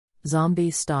Zombie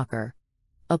Stalker.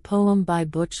 A poem by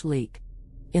Butch, Leake.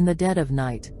 In the dead of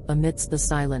night, amidst the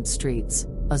silent streets,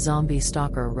 a zombie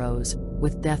stalker rose,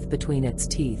 with death between its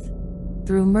teeth.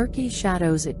 Through murky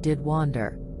shadows it did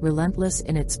wander, relentless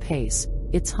in its pace,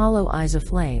 its hollow eyes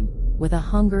aflame, with a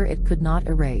hunger it could not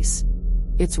erase.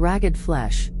 Its ragged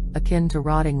flesh, akin to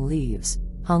rotting leaves,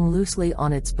 hung loosely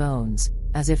on its bones,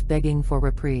 as if begging for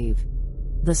reprieve.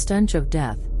 The stench of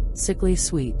death, sickly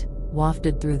sweet,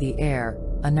 wafted through the air,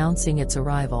 announcing its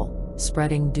arrival,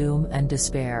 spreading doom and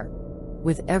despair.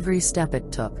 With every step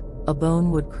it took, a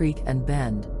bone would creak and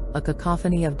bend, a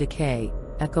cacophony of decay,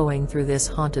 echoing through this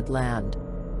haunted land.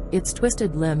 Its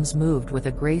twisted limbs moved with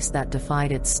a grace that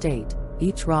defied its state,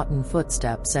 each rotten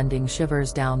footstep sending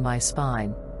shivers down my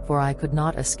spine, for I could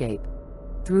not escape.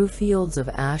 Through fields of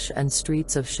ash and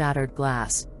streets of shattered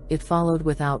glass, it followed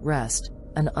without rest,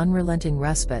 an unrelenting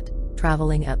respite,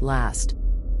 traveling at last.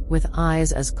 With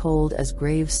eyes as cold as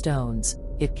gravestones,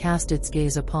 it cast its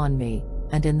gaze upon me,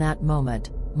 and in that moment,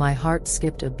 my heart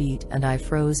skipped a beat and I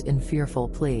froze in fearful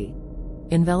plea.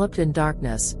 Enveloped in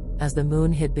darkness, as the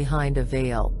moon hid behind a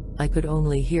veil, I could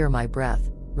only hear my breath,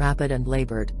 rapid and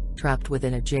labored, trapped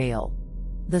within a jail.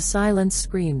 The silence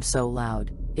screamed so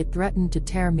loud, it threatened to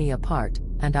tear me apart,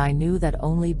 and I knew that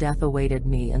only death awaited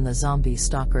me in the zombie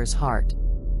stalker's heart.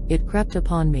 It crept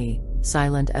upon me,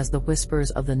 silent as the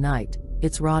whispers of the night,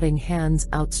 its rotting hands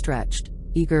outstretched,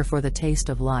 eager for the taste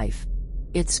of life.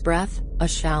 Its breath, a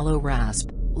shallow rasp,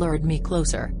 lured me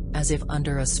closer, as if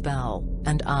under a spell,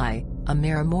 and I, a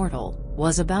mere mortal,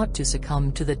 was about to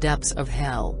succumb to the depths of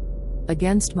hell.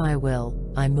 Against my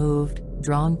will, I moved,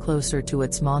 drawn closer to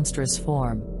its monstrous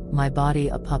form, my body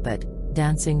a puppet,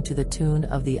 dancing to the tune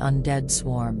of the undead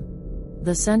swarm.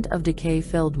 The scent of decay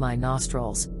filled my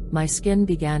nostrils, my skin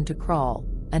began to crawl,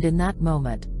 and in that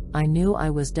moment, I knew I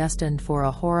was destined for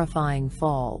a horrifying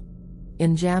fall.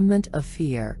 Enjambment of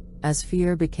fear, as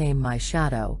fear became my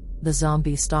shadow, the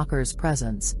zombie stalker's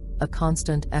presence, a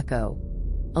constant echo.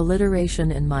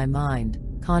 Alliteration in my mind,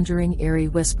 conjuring eerie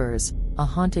whispers, a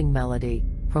haunting melody,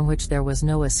 from which there was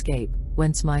no escape,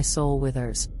 whence my soul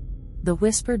withers. The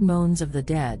whispered moans of the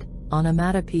dead,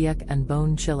 onomatopoeic and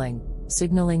bone-chilling,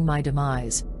 signaling my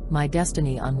demise, my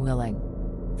destiny unwilling.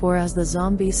 For as the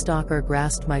zombie stalker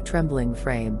grasped my trembling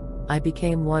frame, I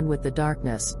became one with the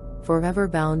darkness, forever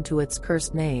bound to its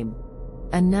cursed name.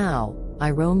 And now,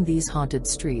 I roam these haunted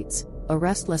streets, a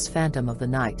restless phantom of the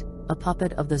night, a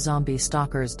puppet of the zombie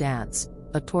stalker's dance,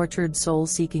 a tortured soul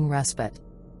seeking respite.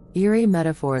 Eerie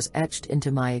metaphors etched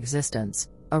into my existence,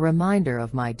 a reminder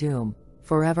of my doom,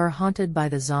 forever haunted by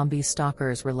the zombie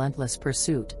stalker's relentless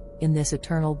pursuit, in this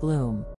eternal gloom.